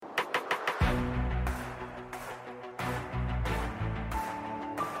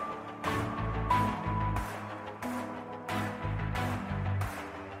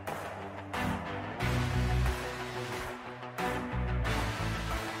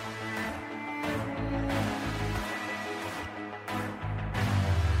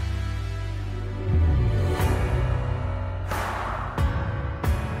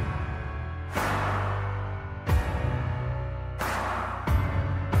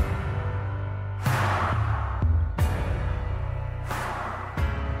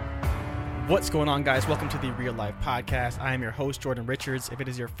What's going on, guys? Welcome to the Real Life Podcast. I am your host, Jordan Richards. If it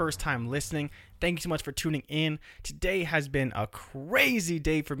is your first time listening, thank you so much for tuning in. Today has been a crazy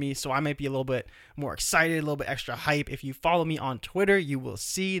day for me, so I might be a little bit more excited, a little bit extra hype. If you follow me on Twitter, you will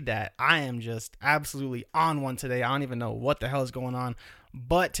see that I am just absolutely on one today. I don't even know what the hell is going on,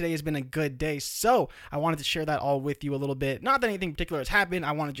 but today has been a good day, so I wanted to share that all with you a little bit. Not that anything particular has happened.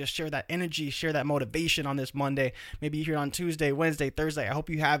 I want to just share that energy, share that motivation on this Monday. Maybe you hear it on Tuesday, Wednesday, Thursday. I hope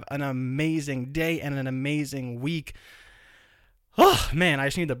you have an amazing day and an amazing week. Oh, man, I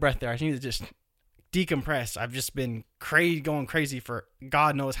just need the breath there. I just need to just decompress. I've just been going crazy for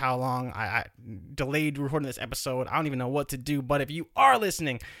God knows how long. I delayed recording this episode. I don't even know what to do, but if you are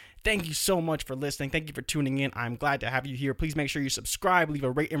listening, thank you so much for listening. Thank you for tuning in. I'm glad to have you here. Please make sure you subscribe, leave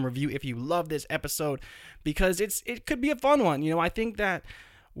a rate and review if you love this episode, because it could be a fun one. You know, I think that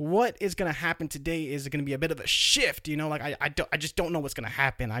what is going to happen today is going to be a bit of a shift. You know, like I just don't know what's going to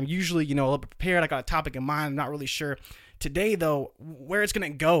happen. I'm usually, a little bit prepared. I got a topic in mind. I'm not really sure. Today, though, where it's going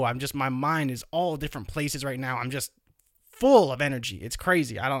to go, my mind is all different places right now. I'm just full of energy. It's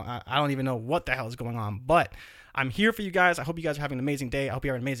crazy. I don't even know what the hell is going on, but I'm here for you guys. I hope you guys are having an amazing day. I hope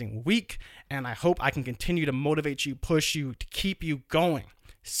you have an amazing week, and I hope I can continue to motivate you, push you, to keep you going.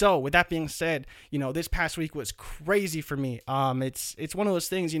 So with that being said, this past week was crazy for me. It's one of those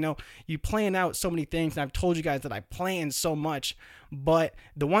things, you plan out so many things, and I've told you guys that I plan so much, but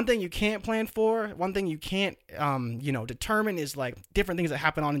the one thing you can't plan for, one thing you can't, determine is like different things that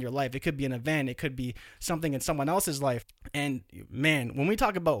happen on in your life. It could be an event. It could be something in someone else's life. And man, when we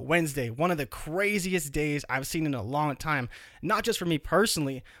talk about Wednesday, one of the craziest days I've seen in a long time, not just for me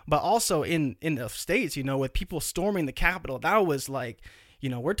personally, but also in the States, with people storming the Capitol. That was like,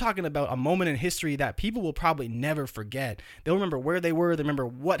 we're talking about a moment in history that people will probably never forget. They'll remember where they were. They remember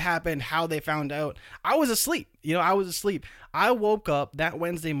what happened, how they found out. I was asleep. I woke up that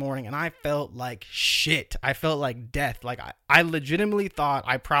Wednesday morning and I felt like shit. I felt like death. Like I legitimately thought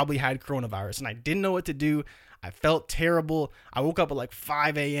I probably had coronavirus and I didn't know what to do. I felt terrible. I woke up at like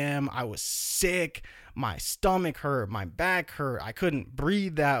 5 a.m. I was sick. My stomach hurt. My back hurt. I couldn't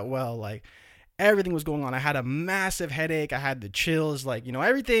breathe that well. Like, everything was going on. I had a massive headache. I had the chills,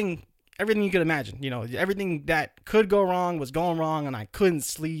 everything you could imagine. Everything that could go wrong was going wrong, and I couldn't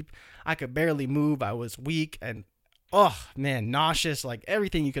sleep. I could barely move. I was weak and, nauseous, like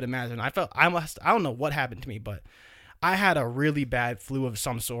everything you could imagine. I don't know what happened to me, but I had a really bad flu of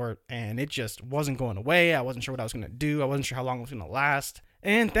some sort, and it just wasn't going away. I wasn't sure what I was going to do. I wasn't sure how long it was going to last.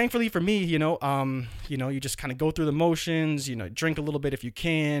 And thankfully for me, you just kind of go through the motions, drink a little bit if you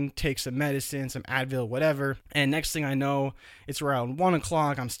can, take some medicine, some Advil, whatever. And next thing I know, it's around 1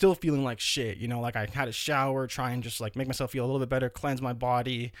 o'clock. I'm still feeling like shit, like I had a shower, try and just like make myself feel a little bit better, cleanse my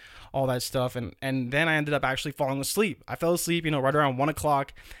body, all that stuff. And then I ended up actually falling asleep. I fell asleep, right around 1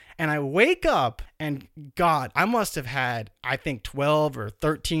 o'clock. And I wake up and God, I must have had, I think 12 or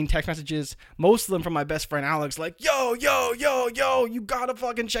 13 text messages, most of them from my best friend Alex, like, yo, you gotta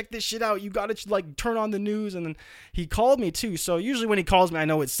fucking check this shit out. You gotta turn on the news. And then he called me too. So usually when he calls me, I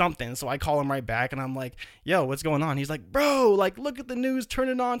know it's something. So I call him right back and I'm like, yo, what's going on? He's like, bro, look at the news,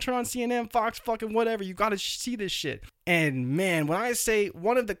 turn on CNN, Fox, fucking whatever. You gotta see this shit. And man, when I say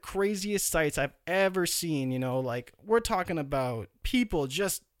one of the craziest sights I've ever seen, we're talking about people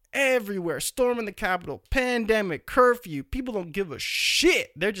just everywhere, storming the Capitol, pandemic, curfew. People don't give a shit.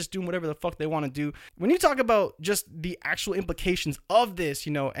 They're just doing whatever the fuck they want to do. When you talk about just the actual implications of this,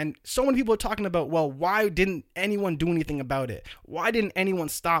 and so many people are talking about, well, why didn't anyone do anything about it? Why didn't anyone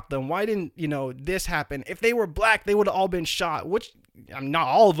stop them? Why didn't, this happen? If they were black, they would have all been shot, which, not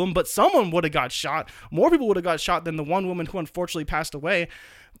all of them, but someone would have got shot. More people would have got shot than the one woman who unfortunately passed away.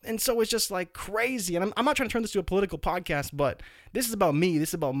 And so it's just like crazy. And I'm not trying to turn this to a political podcast, but this is about me. This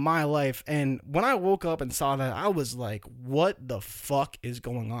is about my life. And when I woke up and saw that, I was like, what the fuck is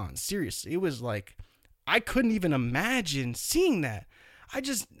going on? Seriously. It was like, I couldn't even imagine seeing that.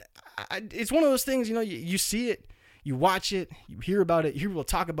 It's one of those things, you see it, you watch it, you hear about it, you hear people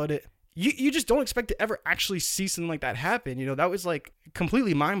talk about it. You just don't expect to ever actually see something like that happen. That was like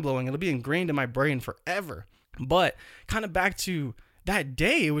completely mind blowing. It'll be ingrained in my brain forever. But kind of back to that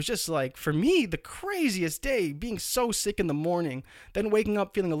day, it was just like, for me, the craziest day, being so sick in the morning, then waking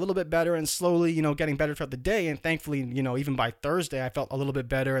up feeling a little bit better and slowly, getting better throughout the day. And thankfully, even by Thursday, I felt a little bit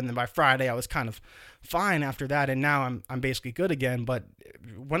better. And then by Friday, I was kind of fine after that. And now I'm basically good again. But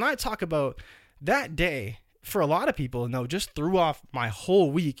when I talk about that day, for a lot of people, just threw off my whole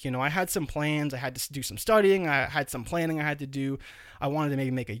week. I had some plans. I had to do some studying. I had some planning I had to do. I wanted to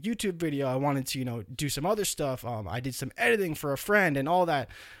maybe make a YouTube video. I wanted to, do some other stuff. I did some editing for a friend and all that.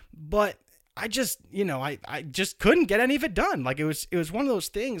 But I just, I just couldn't get any of it done. Like it was one of those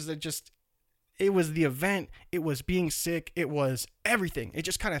things that just, It was the event. It was being sick. It was everything. It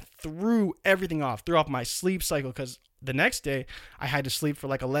just kind of threw everything off, threw off my sleep cycle, because the next day I had to sleep for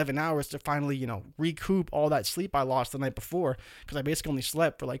like 11 hours to finally, recoup all that sleep I lost the night before, because I basically only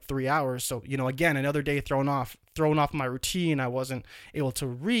slept for like 3 hours. So, again, another day thrown off my routine. I wasn't able to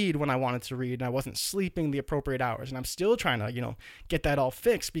read when I wanted to read, and I wasn't sleeping the appropriate hours. And I'm still trying to, get that all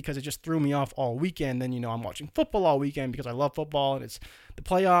fixed, because it just threw me off all weekend. Then, I'm watching football all weekend because I love football and it's the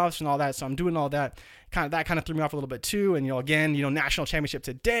playoffs and all that. So I'm doing all that. Kind of threw me off a little bit too. And, again, national championship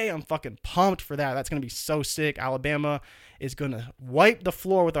today. I'm fucking pumped for that. That's going to be so sick. Alabama is going to wipe the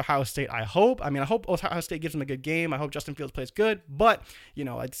floor with Ohio State, I hope. I hope Ohio State gives them a good game. I hope Justin Fields plays good. But,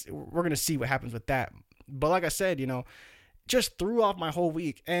 we're going to see what happens with that. But like I said, just threw off my whole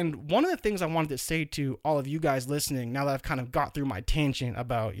week. And one of the things I wanted to say to all of you guys listening, now that I've kind of got through my tangent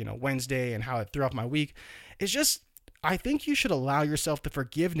about, Wednesday and how it threw off my week, is just, I think you should allow yourself the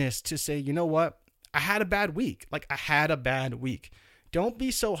forgiveness to say, you know what? I had a bad week. I had a bad week. Don't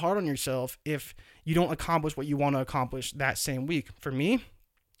be so hard on yourself if you don't accomplish what you want to accomplish that same week. For me,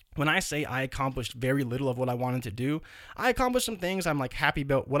 when I say I accomplished very little of what I wanted to do, I accomplished some things. I'm happy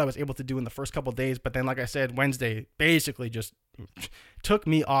about what I was able to do in the first couple of days. But then, like I said, Wednesday basically just took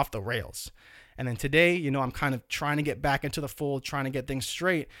me off the rails. And then today, I'm kind of trying to get back into the fold, trying to get things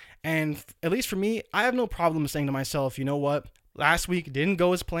straight. And at least for me, I have no problem saying to myself, you know what? Last week didn't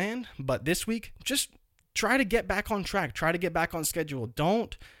go as planned, but this week, just try to get back on track. Try to get back on schedule.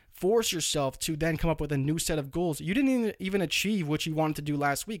 Don't force yourself to then come up with a new set of goals. You didn't even achieve what you wanted to do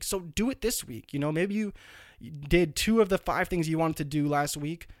last week, so do it this week. Maybe you did 2 of the 5 things you wanted to do last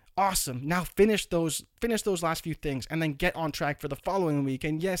week. Awesome. Now finish those last few things and then get on track for the following week.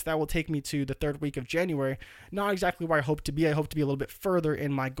 And yes, that will take me to the 3rd week of January. Not exactly where I hope to be. I hope to be a little bit further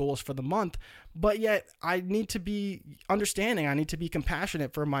in my goals for the month, but yet I need to be understanding. I need to be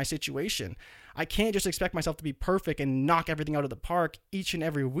compassionate for my situation. I can't just expect myself to be perfect and knock everything out of the park each and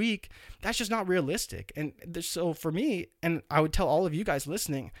every week. That's just not realistic. And so for me, and I would tell all of you guys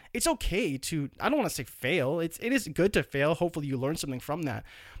listening, it's okay to, I don't want to say fail. It is good to fail. Hopefully you learn something from that.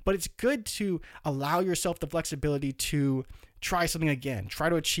 But it's good to allow yourself the flexibility to try something again, try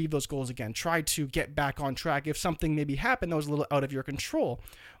to achieve those goals again, try to get back on track if something maybe happened that was a little out of your control.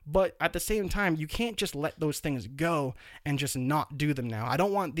 But at the same time, you can't just let those things go and just not do them now. I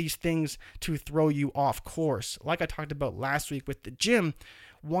don't want these things to throw you off course. Like I talked about last week with the gym,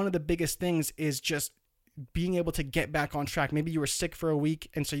 one of the biggest things is just being able to get back on track. Maybe you were sick for a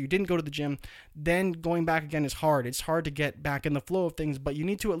week and so you didn't go to the gym. Then going back again is hard. It's hard to get back in the flow of things, but you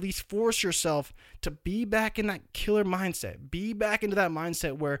need to at least force yourself to be back in that killer mindset. Be back into that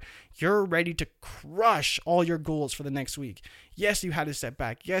mindset where you're ready to crush all your goals for the next week. Yes, you had a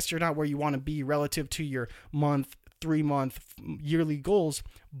setback. Yes, you're not where you want to be relative to your month, 3-month, yearly goals,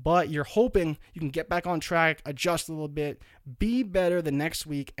 but you're hoping you can get back on track, adjust a little bit, be better the next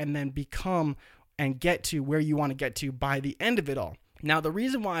week, and then become and get to where you want to get to by the end of it all. Now, the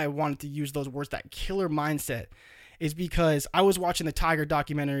reason why I wanted to use those words, that killer mindset, is because I was watching the Tiger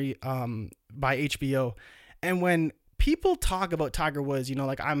documentary by HBO, and when people talk about Tiger Woods,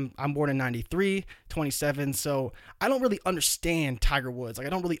 I'm born in 93, 27, so I don't really understand Tiger Woods. I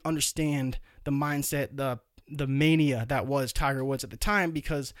don't really understand the mindset, the mania that was Tiger Woods at the time,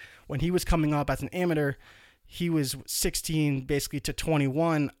 because when he was coming up as an amateur, he was 16 basically to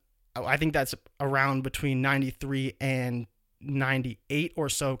 21. I think that's around between 93 and 98 or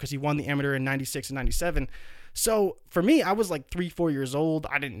so, because he won the amateur in 96 and 97. So for me, I was 3-4 years old.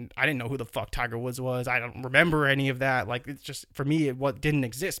 I didn't know who the fuck Tiger Woods was. I don't remember any of that. It's just, for me, it didn't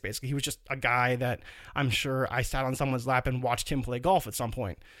exist, basically. He was just a guy that I'm sure I sat on someone's lap and watched him play golf at some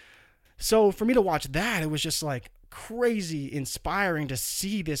point. So for me to watch that, it was just crazy inspiring to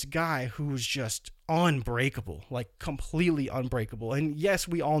see this guy who's just unbreakable, completely unbreakable. And yes,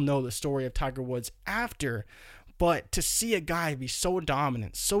 we all know the story of Tiger Woods after, but to see a guy be so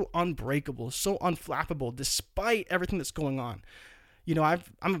dominant, so unbreakable, so unflappable, despite everything that's going on.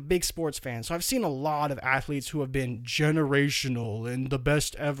 I'm a big sports fan, so I've seen a lot of athletes who have been generational and the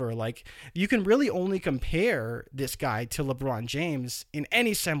best ever. You can really only compare this guy to LeBron James in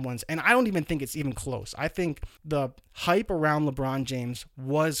any semblance, and I don't even think it's even close. I think the hype around LeBron James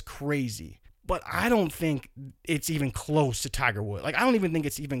was crazy, but I don't think it's even close to Tiger Woods. I don't even think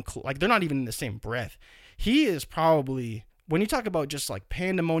it's even they're not even in the same breath. He is probably, when you talk about just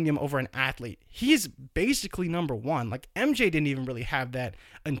pandemonium over an athlete, he's basically number one. MJ didn't even really have that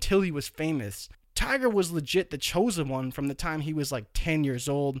until he was famous. Tiger was legit the chosen one from the time he was like 10 years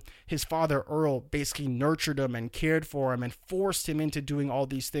old. His father, Earl, basically nurtured him and cared for him and forced him into doing all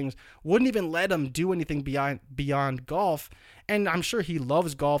these things. Wouldn't even let him do anything beyond golf. And I'm sure he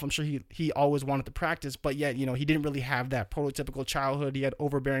loves golf. I'm sure he always wanted to practice, but yet, he didn't really have that prototypical childhood. He had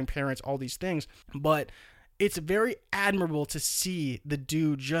overbearing parents, all these things. But it's very admirable to see the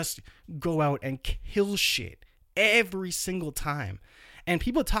dude just go out and kill shit every single time. And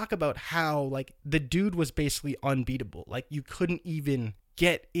people talk about how, like, the dude was basically unbeatable. Like, you couldn't even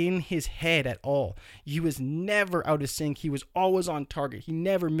get in his head at all. He was never out of sync. He was always on target. He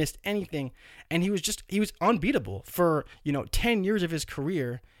never missed anything. And he was unbeatable for, 10 years of his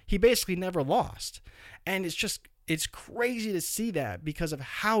career. He basically never lost. And it's crazy to see that because of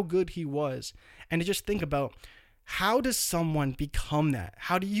how good he was. And to just think about, how does someone become that?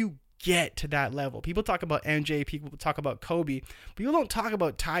 How do you get to that level? People talk about MJ, people talk about Kobe. People don't talk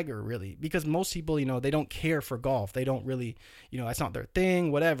about Tiger really, because most people, they don't care for golf. They don't really, that's not their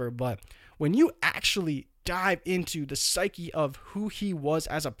thing, whatever. But when you actually dive into the psyche of who he was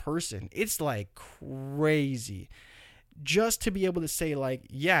as a person, it's like crazy. Just to be able to say, like,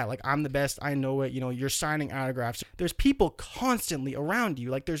 yeah, like, I'm the best, I know it, you're signing autographs. There's people constantly around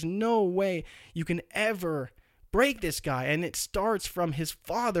you. Like, there's no way you can ever break this guy. And it starts from his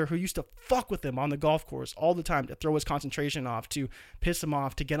father, who used to fuck with him on the golf course all the time to throw his concentration off, to piss him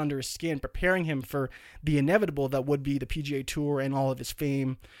off, to get under his skin, preparing him for the inevitable that would be the PGA Tour and all of his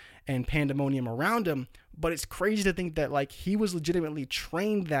fame and pandemonium around him. But it's crazy to think that, like, he was legitimately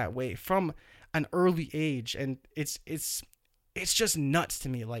trained that way from an early age. And it's just nuts to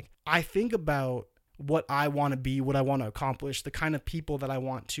me. Like, I think about what I want to be, what I want to accomplish, the kind of people that I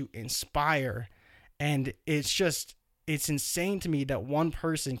want to inspire. And it's insane to me that one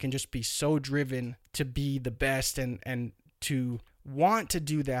person can just be so driven to be the best and to want to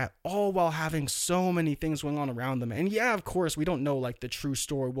do that, all while having so many things going on around them. And yeah, of course, we don't know, like, the true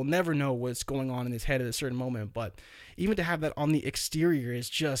story. We'll never know what's going on in his head at a certain moment. But even to have that on the exterior is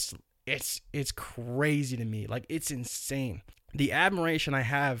just, it's crazy to me. Like, it's insane. The admiration I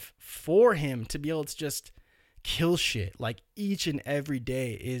have for him to be able to just kill shit like each and every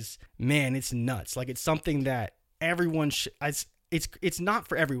day is, man, it's nuts. Like, it's something that everyone it's not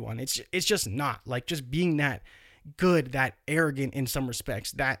for everyone. It's just not, like, just being that good, that arrogant in some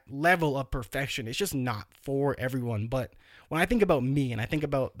respects, that level of perfection. It's just not for everyone. But when I think about me and I think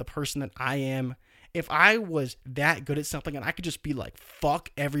about the person that I am, if I was that good at something and I could just be like,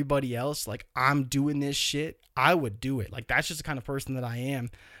 fuck everybody else, like, I'm doing this shit, I would do it. Like, that's just the kind of person that I am.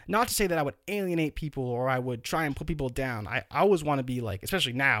 Not to say that I would alienate people or I would try and put people down. I always want to be like,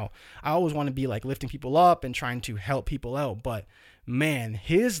 especially now, I always want to be like lifting people up and trying to help people out. But man,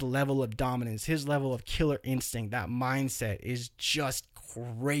 his level of dominance, his level of killer instinct, that mindset is just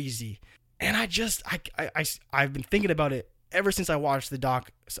crazy. And I've been thinking about it ever since I watched the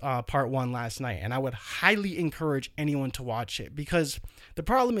doc part 1 last night, and I would highly encourage anyone to watch it, because the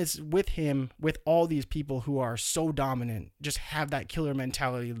problem is with him, with all these people who are so dominant, just have that killer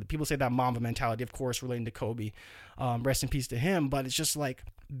mentality. People say that Mamba mentality, of course, relating to Kobe. Rest in peace to him. But it's just like,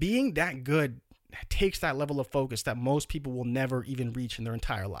 being that good takes that level of focus that most people will never even reach in their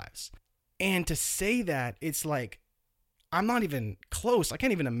entire lives. And to say that, it's like, I'm not even close. I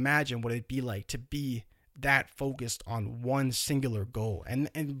can't even imagine what it'd be like to be that focused on one singular goal.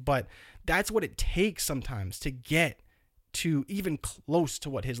 But that's what it takes sometimes to get to even close to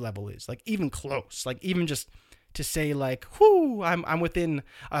what his level is. Like, even close, like, even just to say, like, whoo, I'm within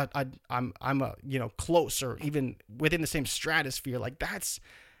I'm close, or even within the same stratosphere. Like, that's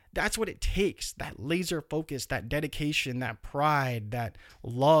what it takes. That laser focus, that dedication, that pride, that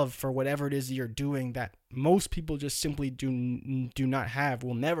love for whatever it is you're doing that most people just simply do not have,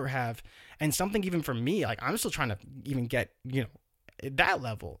 will never have. And something even for me, like, I'm still trying to even get, that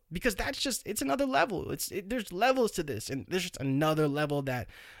level, because it's another level. There's levels to this, and there's just another level that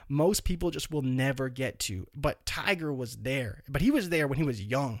most people just will never get to. But Tiger was there, but he was there when he was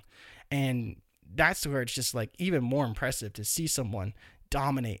young. And that's where it's just, like, even more impressive to see someone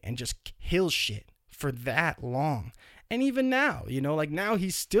dominate and just kill shit for that long. And even now, like, now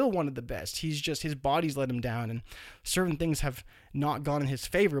he's still one of the best. He's just, his body's let him down and certain things have not gone in his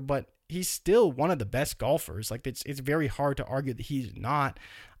favor, but he's still one of the best golfers. Like, it's very hard to argue that he's not,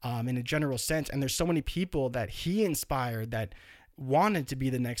 in a general sense. And there's so many people that he inspired that wanted to be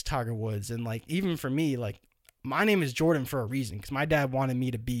the next Tiger Woods. And, like, even for me, like, my name is Jordan for a reason, because my dad wanted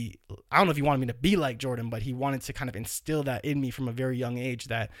me to be, I don't know if he wanted me to be like Jordan, but he wanted to kind of instill that in me from a very young age,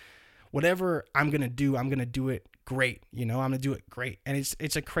 that whatever I'm going to do it great. I'm going to do it great. And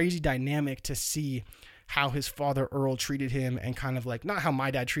it's a crazy dynamic to see how his father Earl treated him, and kind of like, not how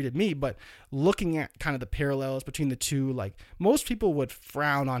my dad treated me, but looking at kind of the parallels between the two. Like, most people would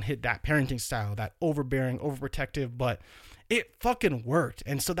frown on that parenting style, that overbearing, overprotective, but it fucking worked.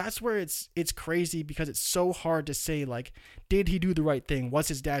 And so that's where it's crazy, because it's so hard to say, like, did he do the right thing? Was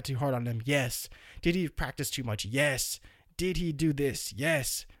his dad too hard on him? Yes. Did he practice too much? Yes. Did he do this?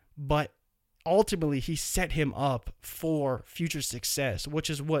 Yes. But ultimately, he set him up for future success, which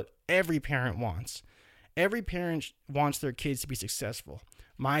is what every parent wants. Every parent wants their kids to be successful.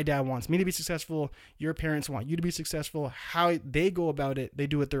 My dad wants me to be successful. Your parents want you to be successful. How they go about it, they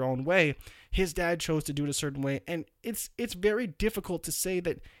do it their own way. His dad chose to do it a certain way. And it's very difficult to say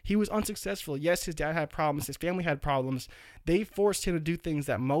that he was unsuccessful. Yes, his dad had problems. His family had problems. They forced him to do things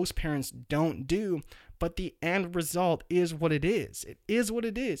that most parents don't do. But the end result is what it is. It is what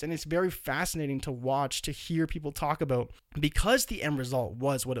it is. And it's very fascinating to watch, to hear people talk about, because the end result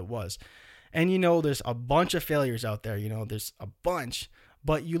was what it was. And, there's a bunch of failures out there. There's a bunch.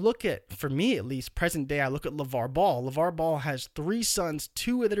 But you look at, for me at least, present day, I look at LeVar Ball. LeVar Ball has 3 sons,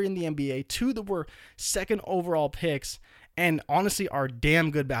 2 that are in the NBA, 2 that were second overall picks, and honestly are damn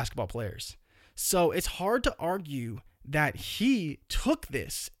good basketball players. So it's hard to argue that he took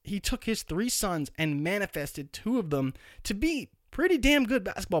his 3 sons and manifested 2 of them to be pretty damn good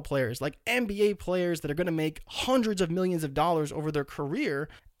basketball players, like NBA players that are going to make hundreds of millions of dollars over their career.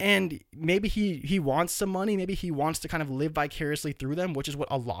 And maybe he wants some money. Maybe he wants to kind of live vicariously through them, which is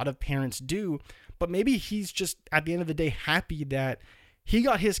what a lot of parents do. But maybe he's just, at the end of the day, happy that he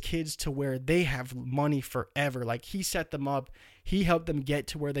got his kids to where they have money forever. Like, he set them up. He helped them get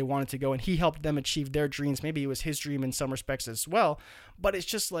to where they wanted to go, and he helped them achieve their dreams. Maybe it was his dream in some respects as well. But it's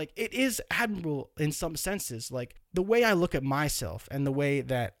just like, it is admirable in some senses. Like, the way I look at myself and the way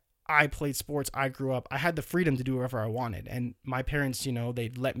that I played sports, I grew up, I had the freedom to do whatever I wanted. And my parents,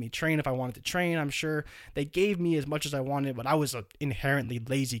 they'd let me train if I wanted to train. I'm sure they gave me as much as I wanted, but I was an inherently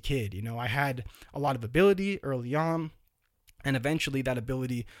lazy kid. I had a lot of ability early on. And eventually that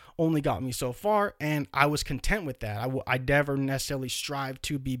ability only got me so far, and I was content with that. I never necessarily strived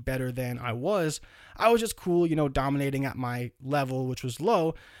to be better than I was. I was just cool, dominating at my level, which was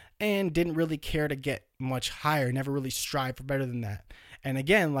low, and didn't really care to get much higher, never really strive for better than that. And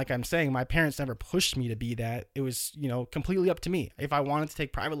again, like I'm saying, my parents never pushed me to be that. It was, completely up to me. If I wanted to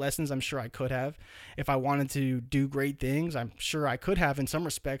take private lessons, I'm sure I could have. If I wanted to do great things, I'm sure I could have in some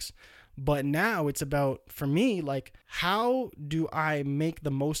respects. But now it's about, for me, like, how do I make the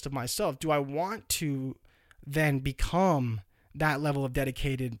most of myself? Do I want to then become that level of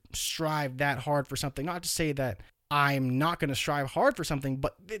dedicated, strive that hard for something? Not to say that I'm not going to strive hard for something,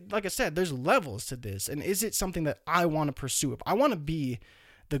 but like I said, there's levels to this. And is it something that I want to pursue? If I want to be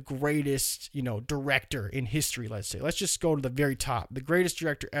the greatest, director in history, let's say, let's just go to the very top, the greatest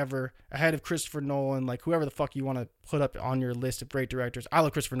director ever, ahead of Christopher Nolan, like whoever the fuck you want to put up on your list of great directors. I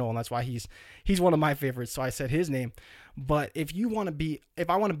love Christopher Nolan. That's why he's one of my favorites. So I said his name. But if I want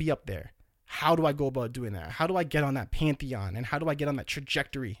to be up there, how do I go about doing that? How do I get on that pantheon? And how do I get on that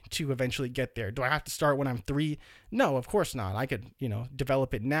trajectory to eventually get there? Do I have to start when I'm 3? No, of course not. I could,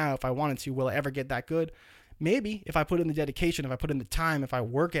 develop it now if I wanted to. Will I ever get that good? Maybe, if I put in the dedication, if I put in the time, if I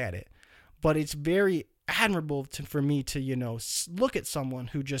work at it. But it's very admirable for me to, look at someone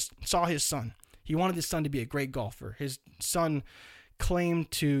who just saw his son. He wanted his son to be a great golfer. His son claimed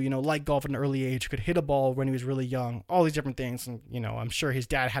to, like golf at an early age, could hit a ball when he was really young, all these different things. And, I'm sure his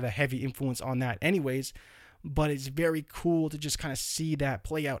dad had a heavy influence on that anyways. But it's very cool to just kind of see that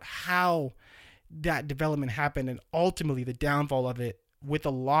play out, how that development happened, and ultimately the downfall of it. With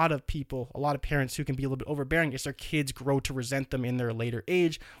a lot of people, a lot of parents who can be a little bit overbearing, is their kids grow to resent them in their later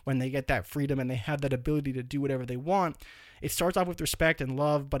age when they get that freedom and they have that ability to do whatever they want. It starts off with respect and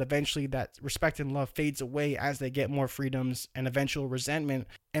love, but eventually that respect and love fades away as they get more freedoms and eventual resentment.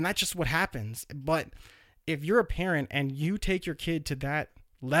 And that's just what happens. But if you're a parent and you take your kid to that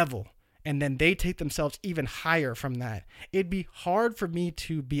level and then they take themselves even higher from that, it'd be hard for me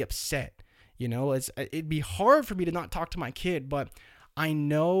to be upset. It'd be hard for me to not talk to my kid, but I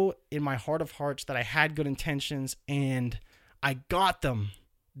know in my heart of hearts that I had good intentions and I got them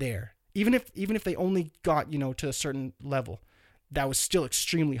there. Even if they only got, to a certain level, that was still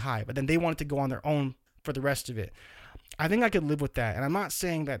extremely high, but then they wanted to go on their own for the rest of it. I think I could live with that. And I'm not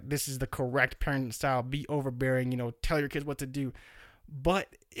saying that this is the correct parenting style, be overbearing, tell your kids what to do. But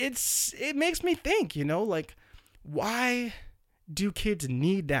it makes me think, like, why do kids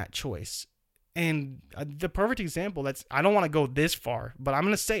need that choice? And the perfect example, I don't want to go this far, but I'm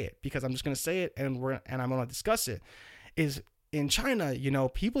going to say it because I'm just going to say it and I'm going to discuss it, is in China,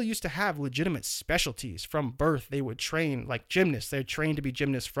 people used to have legitimate specialties from birth. They would train like gymnasts. They're trained to be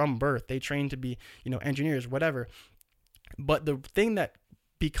gymnasts from birth. They trained to be, engineers, whatever. But the thing that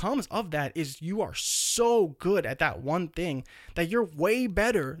becomes of that is you are so good at that one thing that you're way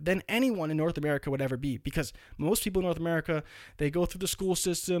better than anyone in North America would ever be, because most people in North America, they go through the school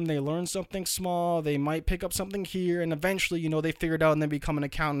system, they learn something small, they might pick up something here, and eventually, they figure it out and they become an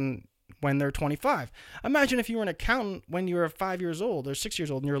accountant when they're 25. Imagine if you were an accountant when you were 5 years old or 6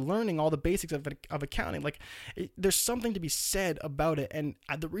 years old and you're learning all the basics of accounting. There's something to be said about it. And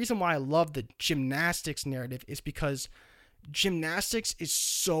the reason why I love the gymnastics narrative is because gymnastics is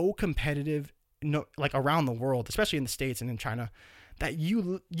so competitive, around the world, especially in the States and in China, that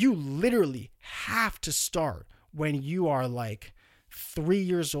you literally have to start when you are 3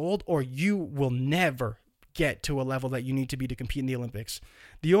 years old, or you will never get to a level that you need to be to compete in the Olympics.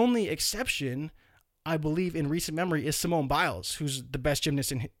 The only exception, I believe, in recent memory is Simone Biles, who's the best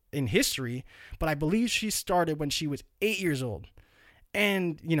gymnast in history, but I believe she started when she was 8 years old.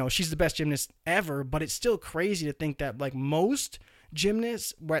 And, she's the best gymnast ever, but it's still crazy to think that most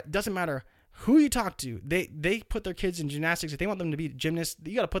gymnasts, where it doesn't matter who you talk to, they put their kids in gymnastics. If they want them to be gymnasts,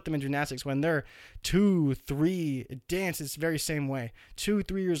 you got to put them in gymnastics when they're 2, 3. Dance is the very same way, 2,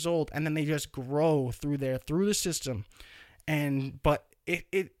 3 years old, and then they just grow through the system. But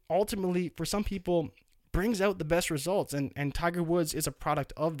it ultimately, for some people, brings out the best results, and Tiger Woods is a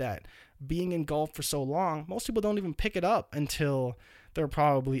product of that. Being in golf for so long, most people don't even pick it up until they're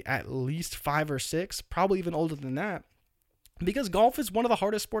probably at least 5 or 6, probably even older than that, because golf is one of the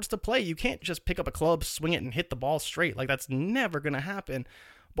hardest sports to play. You can't just pick up a club, swing it, and hit the ball straight. That's never going to happen.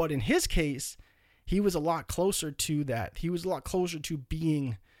 But in his case, he was a lot closer to that. He was a lot closer to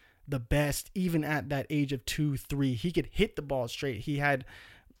being the best, even at that age of 2, 3. He could hit the ball straight. He had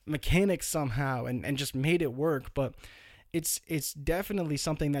mechanics somehow and just made it work. But it's definitely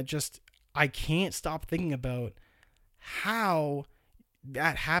something that just, I can't stop thinking about how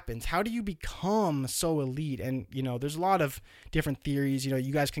that happens. How do you become so elite? And, there's a lot of different theories.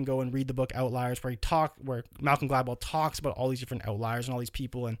 You guys can go and read the book Outliers, where Malcolm Gladwell talks about all these different outliers and all these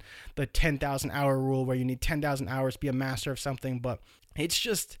people, and the 10,000 hour rule, where you need 10,000 hours to be a master of something. But it's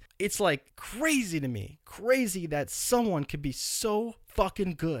crazy to me, crazy that someone could be so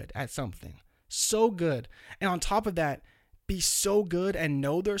fucking good at something, so good. And on top of that, be so good and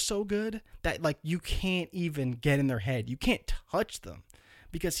know they're so good that you can't even get in their head. You can't touch them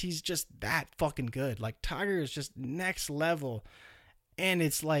because he's just that fucking good. Tiger is just next level. And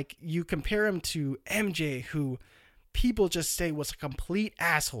it's you compare him to MJ, who people just say was a complete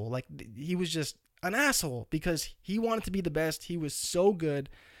asshole. He was just an asshole because he wanted to be the best. He was so good.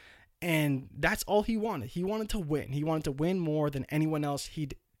 And that's all he wanted. He wanted to win. He wanted to win more than anyone else.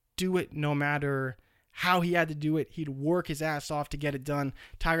 He'd do it no matter how he had to do it. He'd work his ass off to get it done.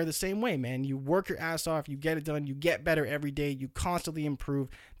 Tiger the same way, man. You work your ass off, you get it done, you get better every day, you constantly improve.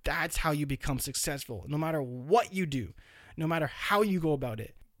 That's how you become successful. No matter what you do, no matter how you go about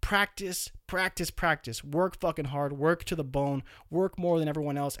it. Practice, practice, practice. Work fucking hard, work to the bone, work more than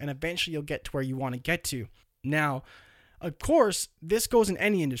everyone else, and eventually you'll get to where you want to get to. Now, of course, this goes in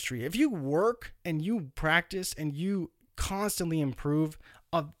any industry. If you work and you practice and you constantly improve,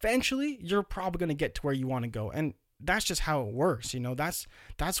 eventually you're probably going to get to where you want to go. And that's just how it works.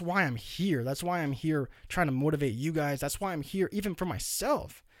 That's why I'm here. That's why I'm here trying to motivate you guys. That's why I'm here even for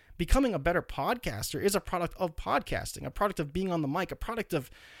myself. Becoming a better podcaster is a product of podcasting, a product of being on the mic, a product of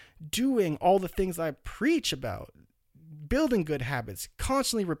doing all the things I preach about, building good habits,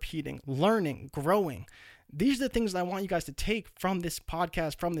 constantly repeating, learning, growing. These are the things that I want you guys to take from this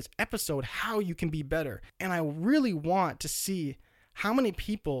podcast, from this episode, how you can be better. And I really want to see how many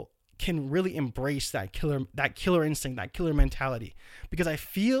people can really embrace that killer instinct, that killer mentality, because I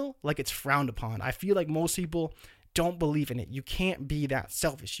feel like it's frowned upon. I feel like most people don't believe in it. You can't be that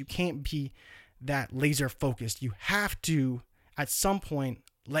selfish. You can't be that laser focused. You have to, at some point,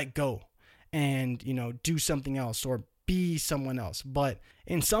 let go and, do something else or be someone else. But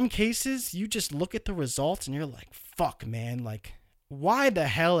in some cases, you just look at the results and you're like, fuck, man, why the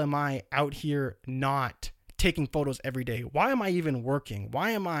hell am I out here not taking photos every day? Why am I even working? Why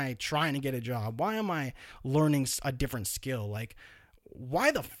am I trying to get a job? Why am I learning a different skill?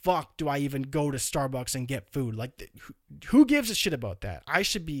 Why the fuck do I even go to Starbucks and get food? Who gives a shit about that? I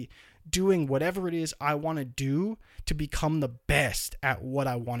should be doing whatever it is I want to do to become the best at what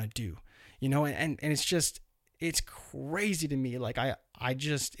I want to do, and it's just, it's crazy to me.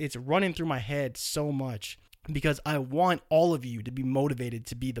 It's running through my head so much, because I want all of you to be motivated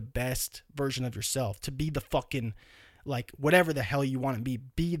to be the best version of yourself, to be the fucking, whatever the hell you want to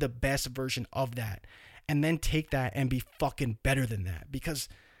be the best version of that. and then take that and be fucking better than that, because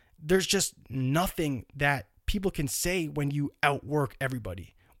there's just nothing that people can say when you outwork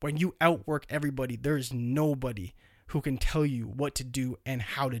everybody. When you outwork everybody, there's nobody who can tell you what to do and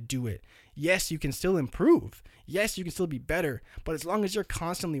how to do it. Yes, you can still improve. Yes, you can still be better. But as long as you're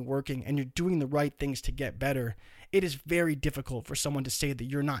constantly working and you're doing the right things to get better, it is very difficult for someone to say that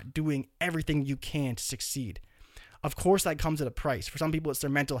you're not doing everything you can to succeed. Of course, that comes at a price. For some people, it's their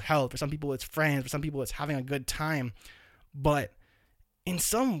mental health. For some people, it's friends. For some people, it's having a good time. But in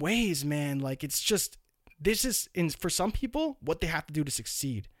some ways, man, like, it's just, this is, for some people, what they have to do to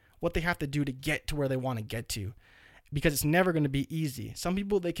succeed, what they have to do to get to where they want to get to, because it's never going to be easy. Some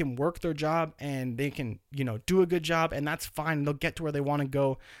people, they can work their job and they can, do a good job, and that's fine. They'll get to where they want to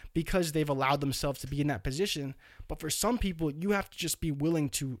go because they've allowed themselves to be in that position. But for some people, you have to just be willing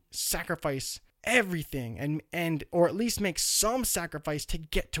to sacrifice everything and or at least make some sacrifice to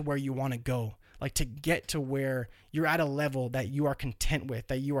get to where you want to go. Like, to get to where you're at a level that you are content with,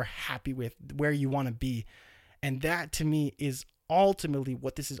 that you are happy with, where you want to be. And that, to me, is ultimately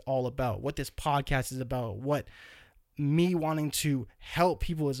what this is all about, what this podcast is about, what me wanting to help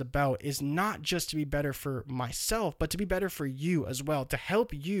people is about, is not just to be better for myself, but to be better for you as well, to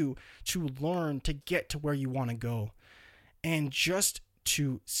help you to learn to get to where you want to go, and just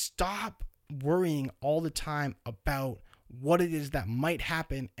to stop worrying all the time about what it is that might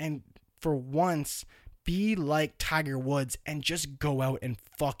happen, and for once be like Tiger Woods and just go out and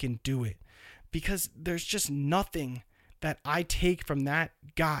fucking do it. Because there's just nothing that I take from that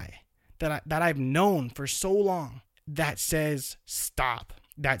guy that I've known for so long that says stop,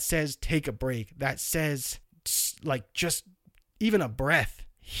 that says take a break, that says like just even a breath.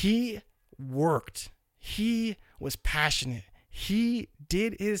 He worked. He was passionate. He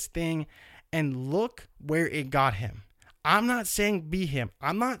did his thing, and look where it got him. I'm not saying be him.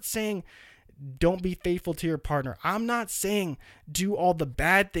 I'm not saying don't be faithful to your partner. I'm not saying do all the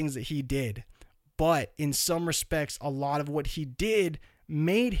bad things that he did. But in some respects, a lot of what he did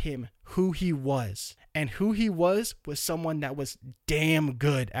made him who he was. And who he was someone that was damn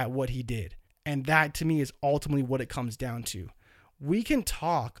good at what he did. And that, to me, is ultimately what it comes down to. We can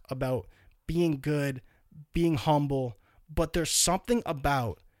talk about being good, being humble, but there's something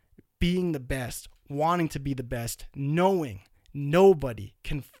about being the best, wanting to be the best, knowing nobody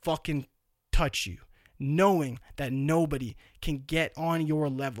can fucking touch you, knowing that nobody can get on your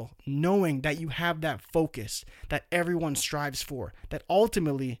level, knowing that you have that focus that everyone strives for, that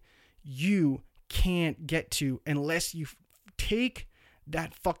ultimately you can't get to unless you take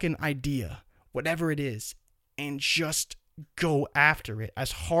that fucking idea, whatever it is, and just go after it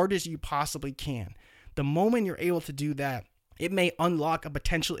as hard as you possibly can. The moment you're able to do that, it may unlock a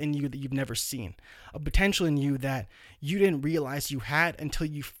potential in you that you've never seen, a potential in you that you didn't realize you had until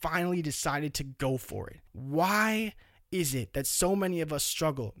you finally decided to go for it. Why is it that so many of us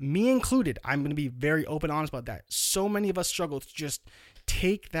struggle, me included? I'm going to be very open and honest about that. So many of us struggle to just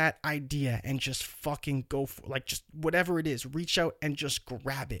take that idea and just fucking go for, like, just whatever it is, reach out and just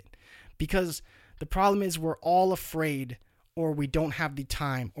grab it. Because the problem is we're all afraid, or we don't have the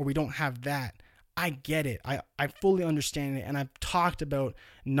time, or we don't have that. I get it. I fully understand it. And I've talked about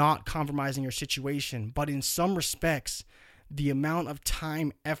not compromising your situation. But in some respects, the amount of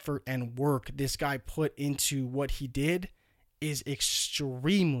time, effort, and work this guy put into what he did is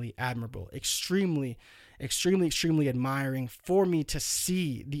extremely admirable, extremely admiring for me to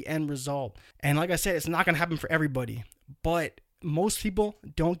see the end result. And like I said, it's not going to happen for everybody. But most people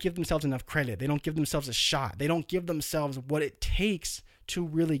don't give themselves enough credit. They don't give themselves a shot. They don't give themselves what it takes to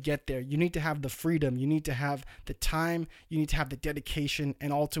really get there. You need to have the freedom. You need to have the time. You need to have the dedication,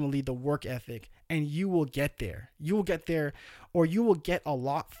 and ultimately the work ethic. And you will get there. You will get there, or you will get a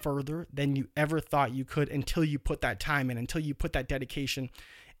lot further than you ever thought you could until you put that time in, until you put that dedication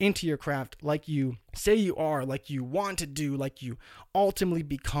into your craft, like you say you are, like you want to do, like you ultimately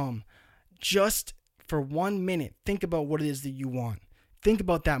become. Just for 1 minute, think about what it is that you want. Think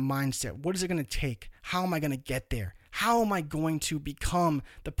about that mindset. What is it going to take? How am I going to get there? How am I going to become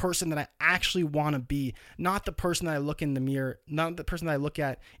the person that I actually want to be? Not the person that I look in the mirror, not the person that I look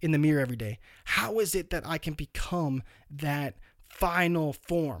at in the mirror every day. How is it that I can become that final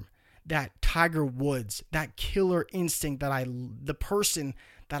form, that Tiger Woods, that killer instinct, the person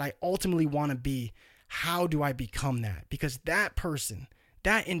that I ultimately want to be? How do I become that? Because that person,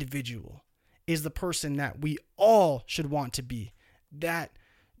 that individual, is the person that we all should want to be. That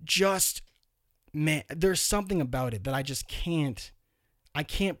just, man, there's something about it that I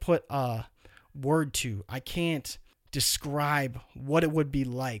can't put a word to. I can't describe what it would be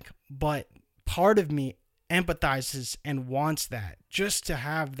like, but part of me empathizes and wants that, just to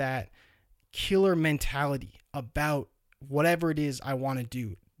have that killer mentality about whatever it is I want to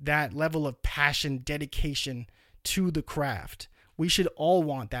do, that level of passion, dedication to the craft. We should all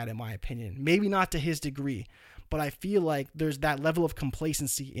want that, in my opinion. Maybe not to his degree, but I feel like there's that level of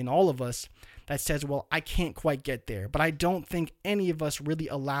complacency in all of us that says, well, I can't quite get there. But I don't think any of us really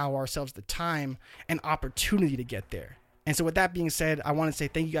allow ourselves the time and opportunity to get there. And so with that being said, I want to say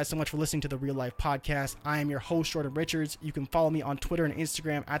thank you guys so much for listening to the Real Life Podcast. I am your host, Jordan Richards. You can follow me on Twitter and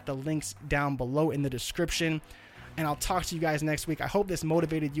Instagram at the links down below in the description. And I'll talk to you guys next week. I hope this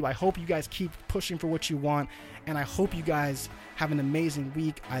motivated you. I hope you guys keep pushing for what you want. And I hope you guys have an amazing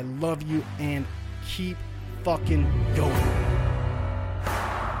week. I love you and keep fucking going.